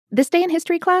This Day in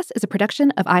History Class is a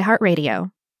production of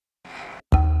iHeartRadio.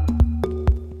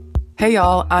 Hey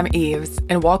y'all, I'm Eves,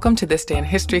 and welcome to This Day in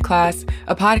History Class,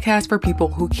 a podcast for people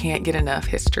who can't get enough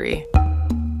history.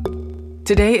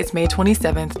 Today is May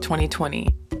 27th,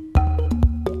 2020.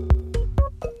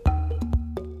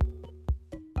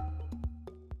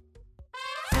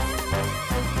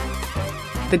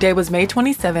 The day was May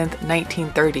 27th,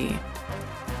 1930.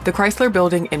 The Chrysler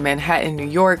Building in Manhattan, New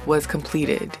York was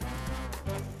completed.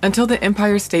 Until the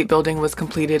Empire State Building was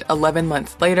completed 11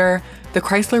 months later, the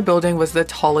Chrysler Building was the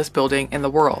tallest building in the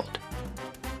world.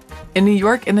 In New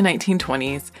York in the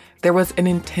 1920s, there was an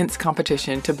intense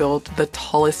competition to build the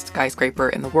tallest skyscraper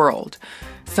in the world.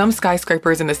 Some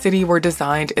skyscrapers in the city were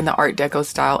designed in the Art Deco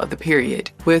style of the period,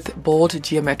 with bold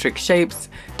geometric shapes,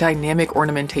 dynamic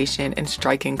ornamentation, and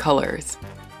striking colors.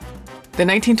 The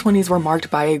 1920s were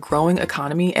marked by a growing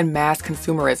economy and mass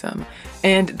consumerism,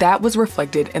 and that was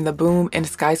reflected in the boom in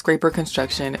skyscraper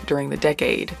construction during the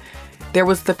decade. There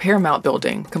was the Paramount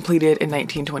Building, completed in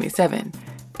 1927,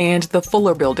 and the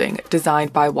Fuller Building,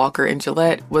 designed by Walker and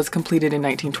Gillette, was completed in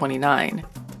 1929.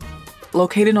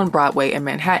 Located on Broadway in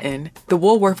Manhattan, the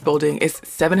Woolworth Building is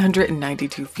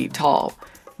 792 feet tall.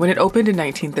 When it opened in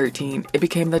 1913, it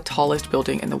became the tallest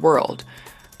building in the world.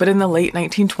 But in the late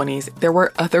 1920s, there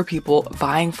were other people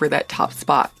vying for that top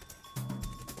spot.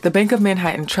 The Bank of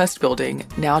Manhattan Trust Building,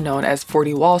 now known as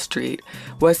 40 Wall Street,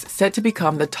 was set to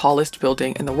become the tallest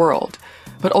building in the world,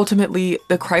 but ultimately,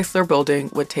 the Chrysler Building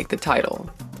would take the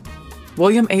title.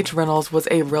 William H. Reynolds was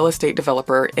a real estate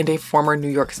developer and a former New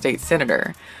York State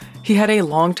senator. He had a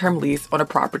long-term lease on a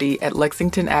property at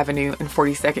Lexington Avenue and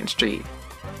 42nd Street.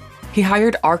 He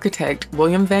hired architect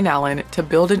William Van Allen to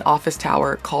build an office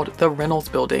tower called the Reynolds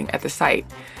Building at the site.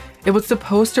 It was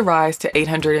supposed to rise to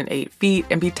 808 feet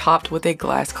and be topped with a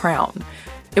glass crown.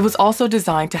 It was also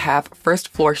designed to have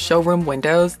first-floor showroom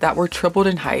windows that were tripled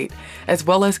in height, as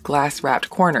well as glass-wrapped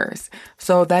corners,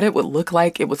 so that it would look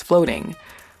like it was floating.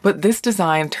 But this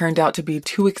design turned out to be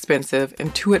too expensive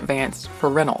and too advanced for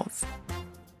Reynolds.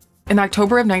 In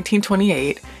October of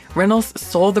 1928, Reynolds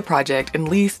sold the project and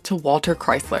leased to Walter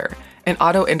Chrysler, an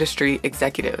auto industry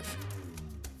executive.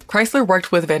 Chrysler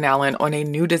worked with Van Allen on a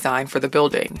new design for the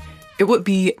building. It would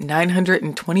be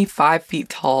 925 feet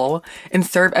tall and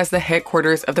serve as the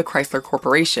headquarters of the Chrysler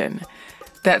Corporation.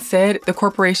 That said, the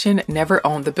corporation never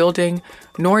owned the building,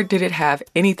 nor did it have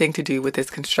anything to do with its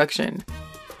construction.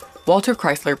 Walter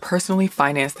Chrysler personally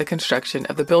financed the construction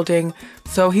of the building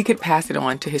so he could pass it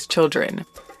on to his children.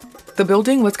 The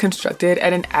building was constructed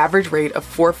at an average rate of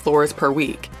 4 floors per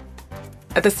week.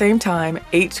 At the same time,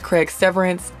 H. Craig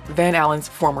Severance, Van Allen's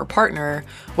former partner,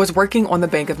 was working on the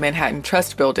Bank of Manhattan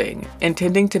Trust Building,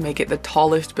 intending to make it the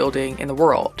tallest building in the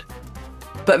world.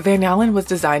 But Van Allen was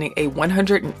designing a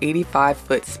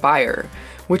 185-foot spire,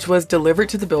 which was delivered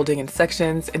to the building in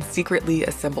sections and secretly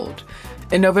assembled.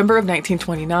 In November of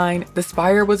 1929, the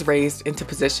spire was raised into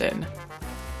position.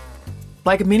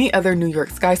 Like many other New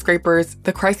York skyscrapers,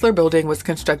 the Chrysler Building was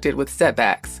constructed with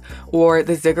setbacks, or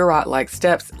the ziggurat-like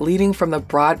steps leading from the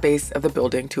broad base of the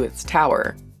building to its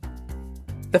tower.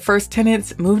 The first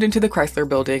tenants moved into the Chrysler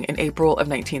Building in April of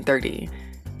 1930,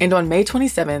 and on May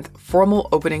 27th, formal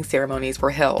opening ceremonies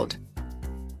were held.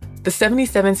 The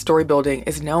 77-story building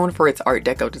is known for its Art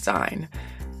Deco design.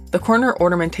 The corner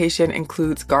ornamentation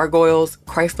includes gargoyles,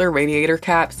 Chrysler radiator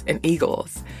caps, and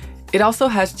eagles. It also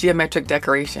has geometric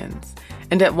decorations,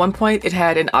 and at one point it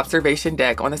had an observation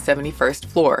deck on the 71st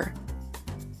floor.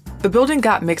 The building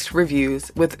got mixed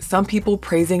reviews, with some people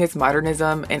praising its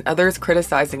modernism and others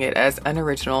criticizing it as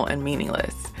unoriginal and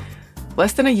meaningless.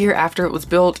 Less than a year after it was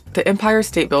built, the Empire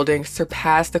State Building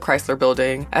surpassed the Chrysler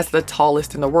Building as the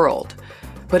tallest in the world,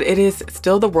 but it is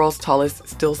still the world's tallest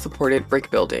still-supported brick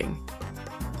building.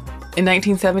 In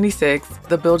 1976,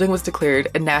 the building was declared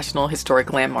a National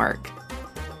Historic Landmark.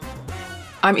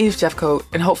 I'm Eve Jeffcoat,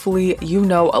 and hopefully you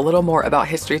know a little more about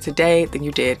history today than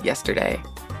you did yesterday.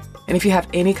 And if you have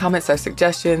any comments or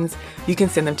suggestions, you can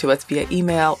send them to us via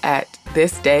email at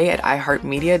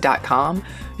thisday@iheartmedia.com.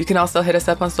 You can also hit us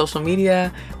up on social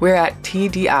media. We're at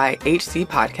TDIHC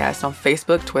Podcast on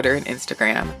Facebook, Twitter, and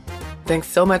Instagram. Thanks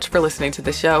so much for listening to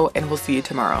the show, and we'll see you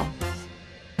tomorrow.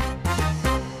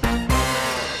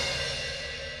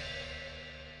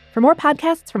 For more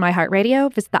podcasts from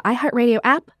iHeartRadio, visit the iHeartRadio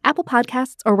app, Apple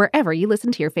Podcasts, or wherever you listen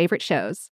to your favorite shows.